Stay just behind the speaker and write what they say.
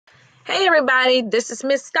Hey everybody, this is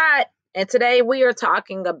Miss Scott, and today we are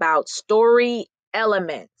talking about story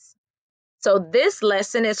elements. So this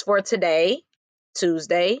lesson is for today,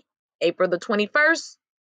 Tuesday, April the 21st,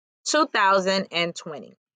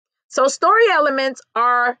 2020. So story elements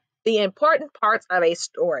are the important parts of a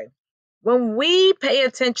story. When we pay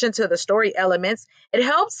attention to the story elements, it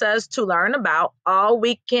helps us to learn about all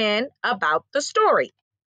we can about the story.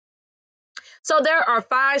 So there are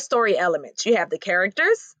 5 story elements. You have the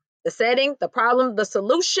characters, the setting, the problem, the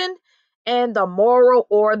solution, and the moral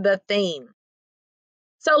or the theme.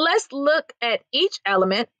 So let's look at each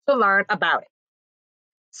element to learn about it.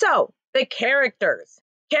 So the characters.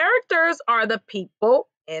 Characters are the people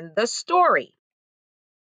in the story.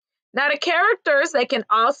 Now the characters, they can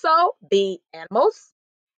also be animals,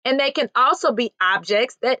 and they can also be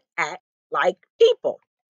objects that act like people.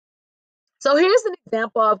 So here's an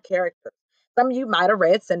example of characters. Some of you might have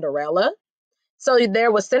read Cinderella. So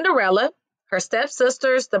there was Cinderella, her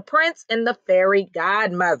stepsisters, the prince, and the fairy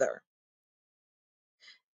godmother.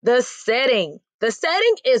 The setting. The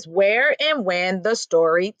setting is where and when the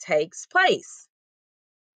story takes place.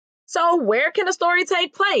 So where can a story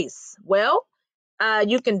take place? Well,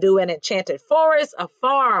 you can do an enchanted forest, a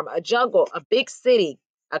farm, a jungle, a big city,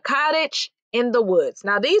 a cottage, in the woods.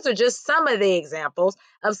 Now, these are just some of the examples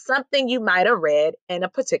of something you might have read in a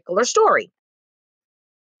particular story.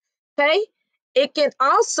 Okay, it can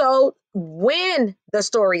also when the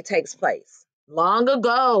story takes place, long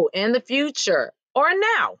ago, in the future, or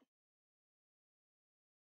now.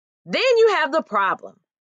 Then you have the problem.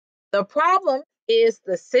 The problem is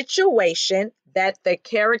the situation that the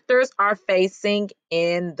characters are facing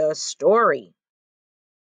in the story.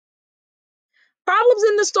 Problems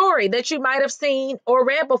in the story that you might have seen or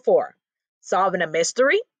read before: solving a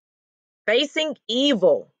mystery, facing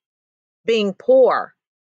evil, being poor,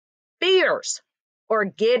 fears, or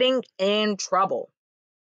getting in trouble.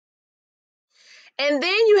 And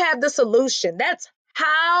then you have the solution. That's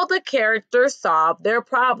how the characters solve their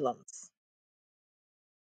problems.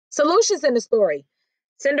 Solutions in the story.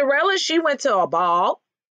 Cinderella, she went to a ball.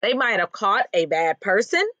 They might have caught a bad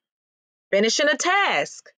person, finishing a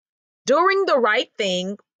task, doing the right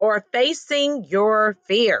thing, or facing your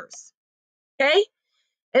fears. Okay?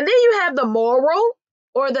 And then you have the moral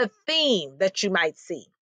or the theme that you might see.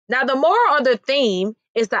 Now, the moral or the theme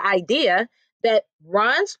is the idea that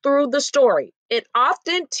runs through the story. It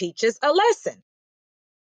often teaches a lesson.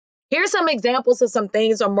 Here's some examples of some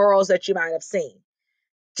things or morals that you might have seen.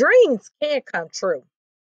 Dreams can come true.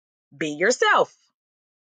 Be yourself.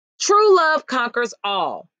 True love conquers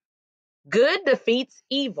all. Good defeats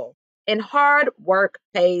evil. And hard work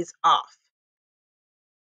pays off.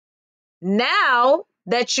 Now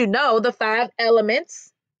that you know the 5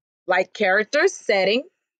 elements, like character, setting,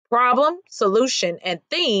 problem, solution, and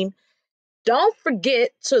theme, don't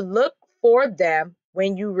forget to look for them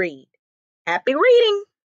when you read. Happy reading!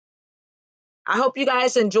 I hope you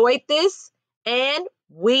guys enjoyed this, and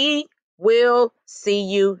we will see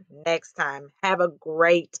you next time. Have a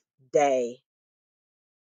great day.